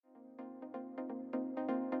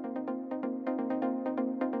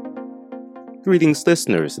Greetings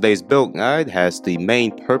listeners, today's build guide has the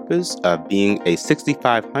main purpose of being a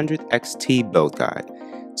 6500 XT build guide.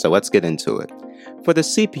 So let's get into it. For the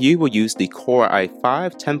CPU, we'll use the Core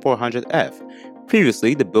i5-10400F.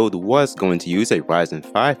 Previously, the build was going to use a Ryzen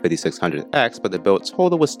 5 5600X, but the build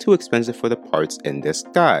total was too expensive for the parts in this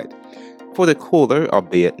guide. For the cooler,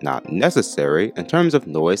 albeit not necessary, in terms of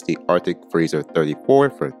noise, the Arctic Freezer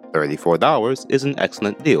 34 for $34 is an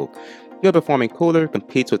excellent deal. Good performing cooler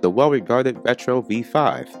competes with the well-regarded Retro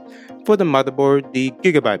V5. For the motherboard, the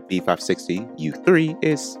Gigabyte B560 U3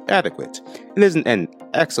 is adequate. It isn't an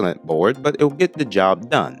excellent board, but it'll get the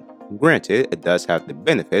job done. Granted, it does have the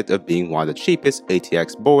benefit of being one of the cheapest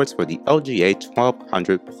ATX boards for the LGA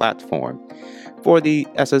 1200 platform. For the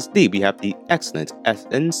SSD, we have the excellent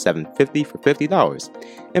SN750 for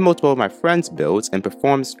 $50. In multiple of my friends' builds and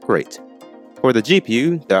performs great. For the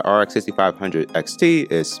GPU, the RX 6500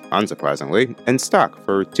 XT is, unsurprisingly, in stock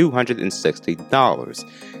for $260.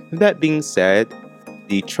 That being said,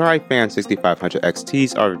 the Tri-Fan 6500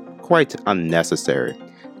 XTs are quite unnecessary.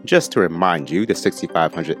 Just to remind you, the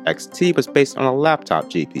 6500 XT was based on a laptop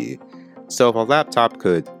GPU, so if a laptop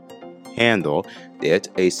could handle it,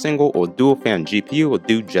 a single or dual fan GPU will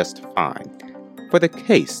do just fine. For the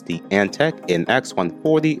case, the Antec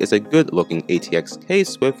NX140 is a good looking ATX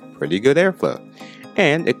case with pretty good airflow,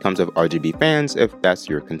 and it comes with RGB fans if that's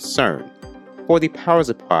your concern. For the power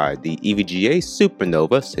supply, the EVGA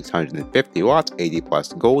Supernova 650 watts 80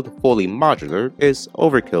 plus gold fully modular is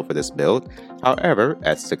overkill for this build. However,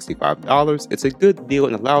 at $65, it's a good deal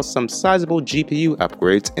and allows some sizable GPU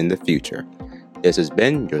upgrades in the future. This has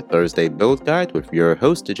been your Thursday build guide with your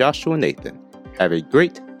host Joshua Nathan. Have a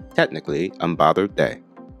great, technically unbothered day.